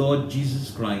body of Lord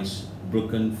Jesus Christ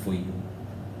broken for you.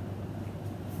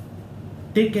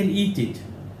 Take and eat it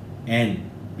and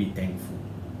be thankful.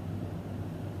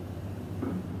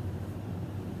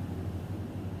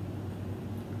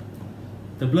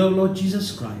 The blood of Lord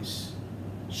Jesus Christ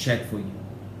shed for you.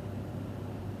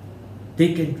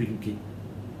 Take and drink it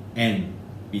and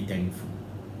be thankful.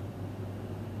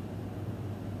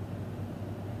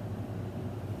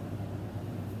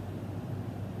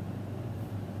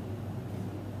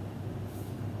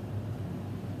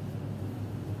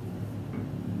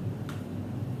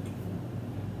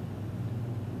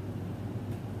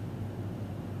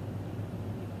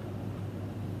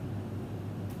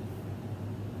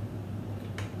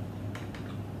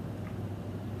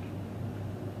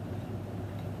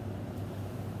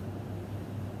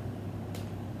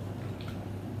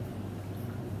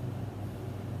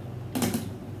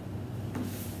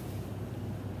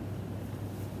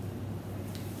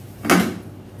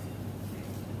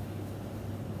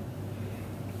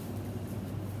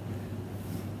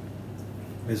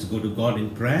 Let's go to God in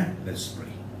prayer. Let's pray.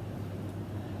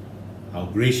 Our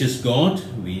gracious God,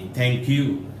 we thank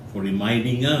you for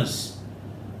reminding us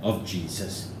of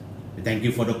Jesus. We thank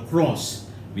you for the cross.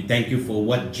 We thank you for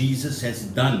what Jesus has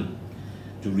done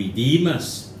to redeem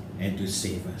us and to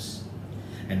save us.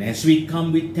 And as we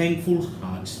come with thankful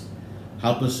hearts,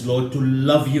 help us, Lord, to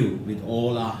love you with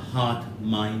all our heart,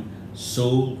 mind,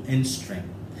 soul, and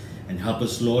strength. And help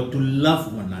us, Lord, to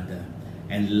love one another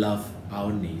and love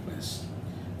our neighbors.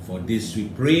 For this we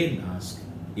pray and ask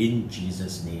in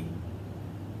Jesus' name.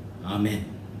 Amen.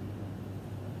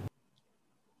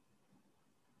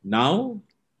 Now,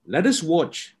 let us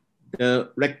watch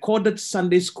the recorded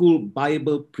Sunday School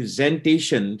Bible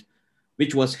presentation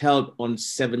which was held on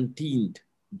 17th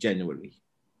January.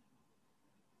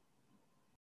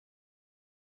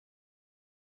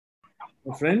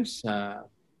 Friends,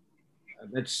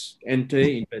 let's enter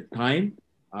into a time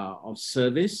of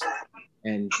service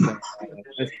and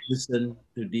let's listen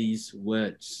to these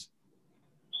words.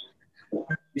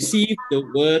 Receive the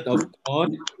word of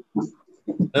God,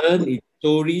 learn its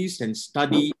stories and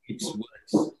study its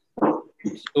words.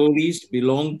 Its stories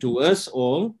belong to us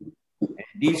all, and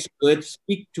these words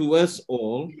speak to us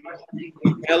all. They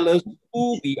tell us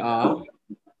who we are.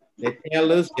 They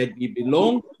tell us that we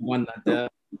belong to one another,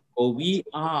 for we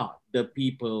are the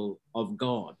people of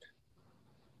God.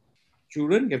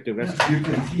 Children, you have to respond.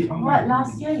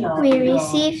 We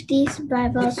receive these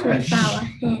Bibles with our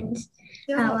hands,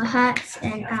 our hearts,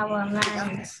 and our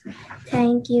minds.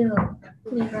 Thank you.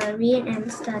 We will read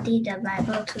and study the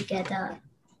Bible together.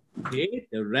 Okay,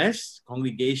 the rest,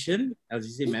 congregation,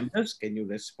 LCC members, can you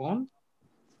respond?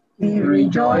 We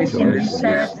rejoice in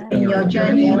your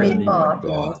journey with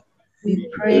God.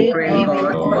 We pray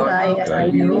God will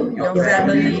guide you, your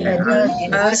family,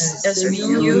 and us as we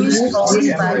use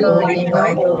Holy Bible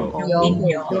in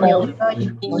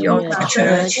your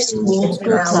church, school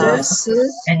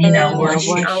classes, and in our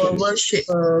worship.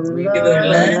 We will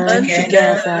learn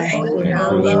together in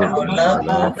our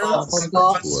love of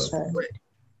God's word.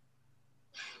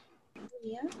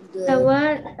 The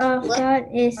word of God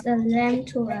is a lamp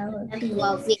to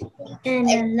our feet and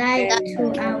a light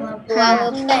to our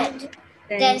path.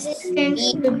 Thanks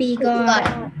to be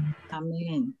God.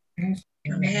 Amen.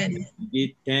 Amen.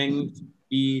 Give thanks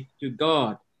be to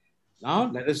God.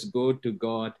 Now let us go to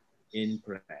God in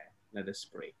prayer. Let us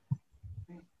pray.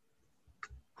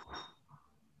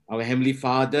 Our Heavenly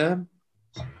Father,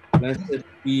 blessed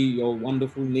be your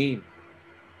wonderful name.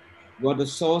 You are the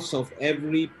source of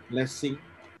every blessing.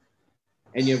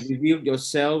 and you have revealed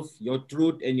yourself, your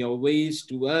truth, and your ways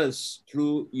to us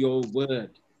through your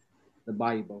word, the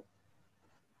Bible.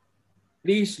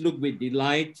 Please look with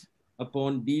delight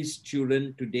upon these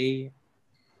children today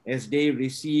as they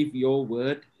receive your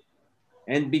word,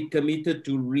 and be committed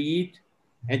to read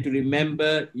and to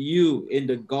remember you in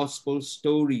the gospel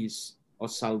stories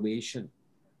of salvation.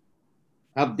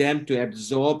 Help them to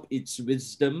absorb its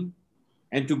wisdom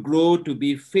and to grow to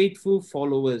be faithful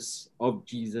followers of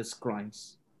Jesus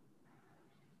Christ.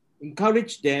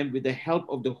 Encourage them with the help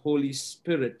of the Holy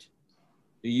Spirit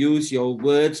to use your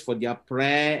words for their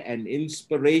prayer and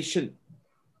inspiration,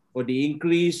 for the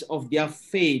increase of their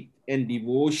faith and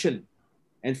devotion,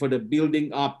 and for the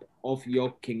building up of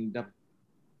your kingdom.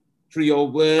 Through your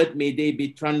word, may they be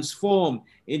transformed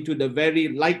into the very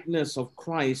likeness of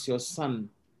Christ, your Son,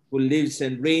 who lives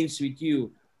and reigns with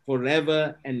you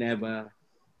forever and ever.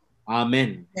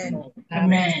 Amen.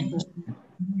 Amen.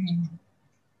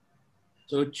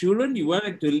 So children, you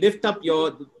want to lift up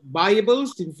your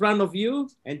Bibles in front of you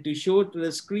and to show to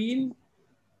the screen